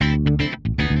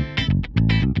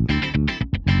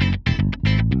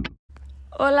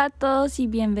Hola a todos y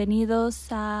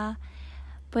bienvenidos a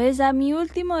mi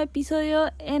último episodio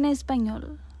en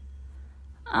español.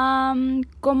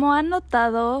 Como han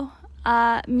notado,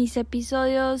 mis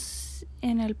episodios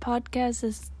en el podcast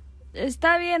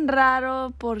está bien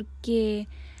raro porque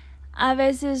a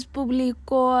veces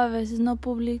publico, a veces no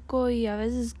publico y a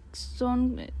veces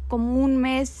son como un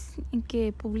mes en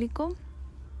que publico.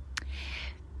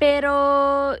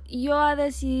 Pero yo he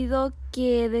decidido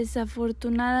que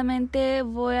desafortunadamente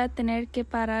voy a tener que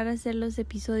parar a hacer los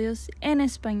episodios en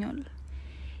español.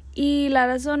 Y la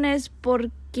razón es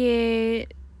porque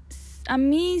a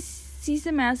mí sí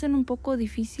se me hacen un poco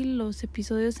difícil los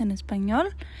episodios en español,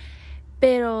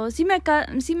 pero sí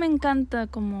me encanta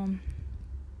como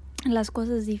las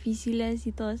cosas difíciles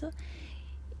y todo eso.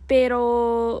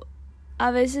 Pero a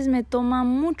veces me toma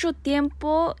mucho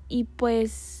tiempo y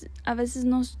pues a veces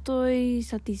no estoy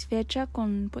satisfecha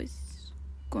con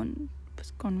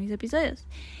mis episodios.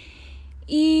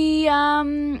 Y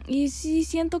sí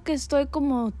siento que estoy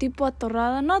como tipo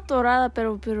atorada, no atorada,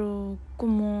 pero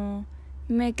como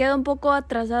me quedo un poco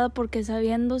atrasada porque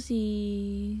sabiendo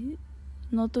si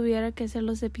no tuviera que hacer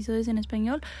los episodios en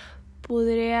español,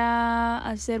 podría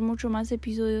hacer mucho más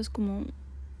episodios como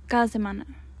cada semana.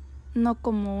 No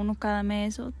como uno cada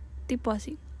mes o tipo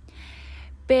así.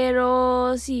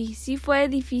 Pero sí fue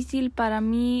difícil para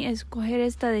mí escoger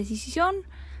esta decisión.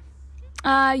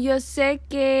 Yo sé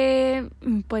que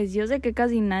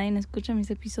casi nadie escucha mis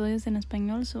episodios en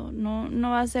español,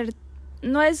 no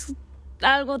es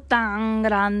algo tan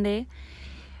grande.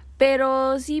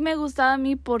 Pero sí me gustaba a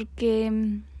mí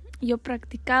porque yo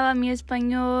practicaba mi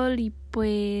español y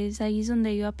pues ahí es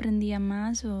donde yo aprendía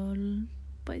más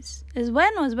pues es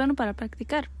bueno para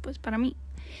practicar, pues para mí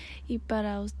y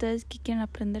para ustedes que quieren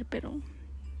aprender, pero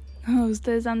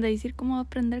ustedes han de decir cómo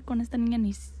aprender con esta niña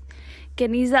que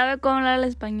ni sabe cómo hablar el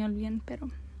español bien,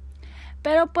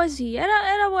 pero pues sí,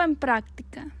 era buena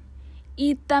práctica.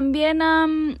 Y también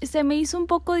se me hizo un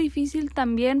poco difícil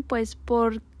también pues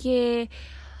porque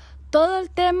todo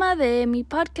el tema de mi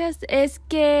podcast es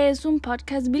que es un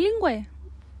podcast bilingüe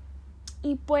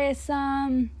y pues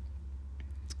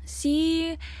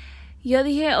sí, yo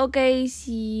dije, okay,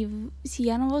 si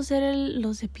ya no voy a hacer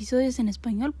los episodios en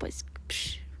español, pues,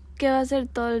 ¿qué va a ser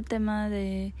todo el tema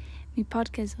de mi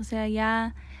podcast? O sea,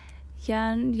 ya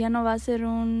no va a ser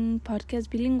un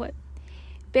podcast bilingüe.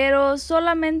 Pero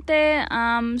solamente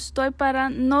estoy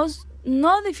parando,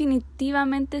 no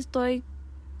definitivamente estoy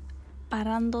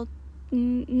parando,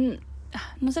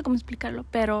 no sé cómo explicarlo,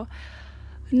 pero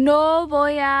no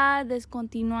voy a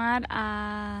descontinuar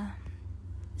a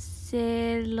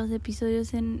hacer los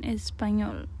episodios en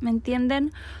español, ¿me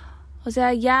entienden? O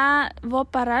sea, ya voy a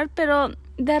parar, pero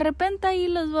de repente ahí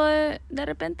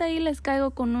les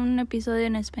caigo con un episodio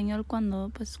en español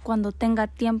cuando tenga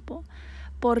tiempo,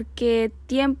 porque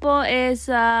tiempo es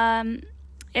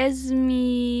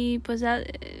mi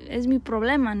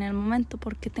problema en el momento,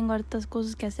 porque tengo hartas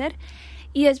cosas que hacer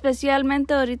y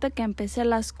especialmente ahorita que empecé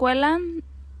la escuela.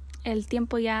 El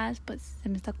tiempo ya pues se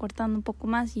me está cortando un poco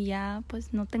más y ya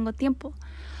pues no tengo tiempo.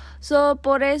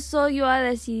 Por eso yo he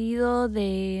decidido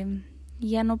de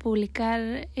ya no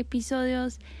publicar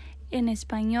episodios en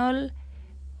español,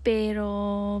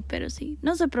 pero sí,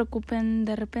 no se preocupen,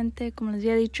 de repente, como les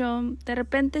había dicho, de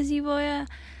repente sí voy a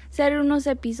hacer unos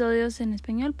episodios en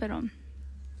español, pero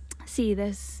sí,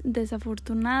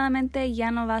 desafortunadamente ya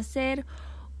no va a ser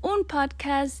un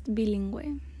podcast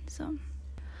bilingüe.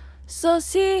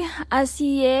 Sí,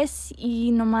 así es,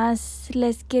 y nomás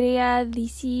les quería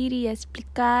decir y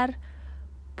explicar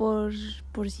por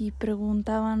si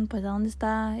preguntaban pues a dónde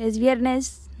está. Es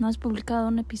viernes, no has publicado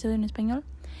un episodio en español,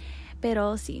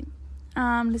 pero sí,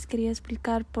 les quería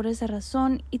explicar por esa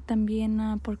razón y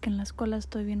también porque en la escuela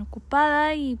estoy bien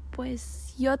ocupada y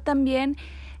pues yo también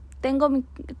tengo mi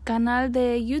canal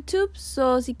de YouTube,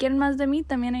 si quieren más de mí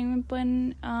también ahí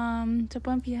se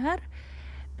pueden fijar,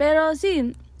 pero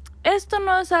sí. Esto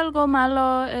no es algo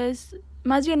malo,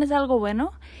 más bien es algo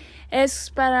bueno. Es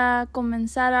para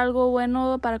comenzar algo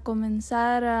bueno, para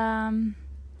comenzar,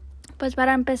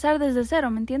 para empezar desde cero,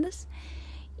 ¿me entiendes?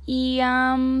 Y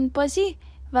pues sí,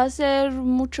 va a ser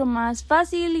mucho más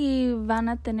fácil y van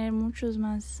a tener muchos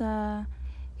más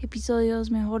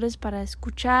episodios mejores para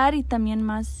escuchar y también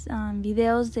más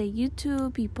videos de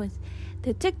YouTube y pues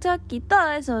de TikTok y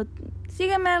todo eso.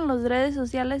 Sígueme en las redes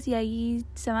sociales y ahí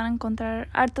se van a encontrar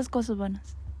hartas cosas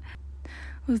buenas.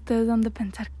 Ustedes han de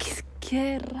pensar,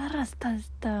 qué rara está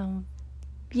esta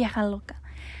vieja loca.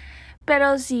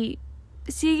 Pero sí,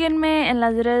 síguenme en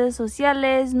las redes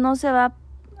sociales. No se va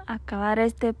a acabar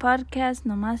este podcast,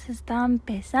 nomás está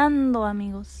empezando,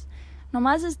 amigos.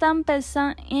 Nomás está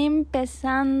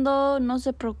empezando, no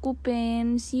se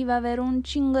preocupen, sí va a haber un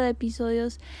chingo de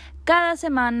episodios cada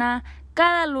semana,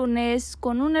 cada lunes,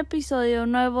 con un episodio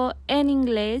nuevo en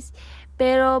inglés,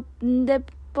 pero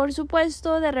por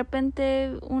supuesto de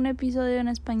repente un episodio en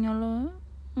español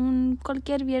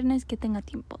cualquier viernes que tenga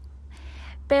tiempo.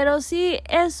 Pero sí,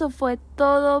 eso fue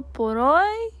todo por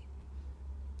hoy.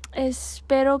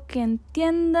 Espero que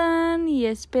entiendan y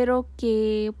espero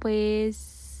que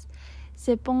pues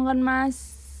se pongan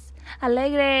más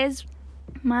alegres,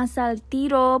 más al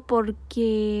tiro,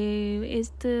 porque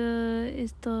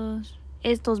esto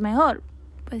es mejor,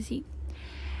 pues sí.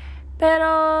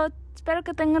 Pero espero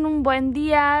que tengan un buen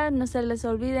día, no se les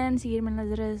olviden seguirme en las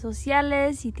redes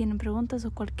sociales si tienen preguntas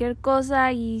o cualquier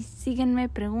cosa, y síguenme,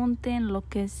 pregunten lo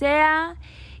que sea,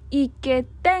 y que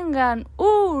tengan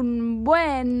un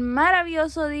buen,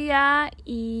 maravilloso día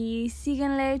y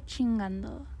síguenle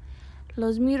chingando.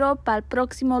 Los miro para el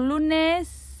próximo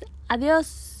lunes.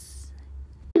 Adiós.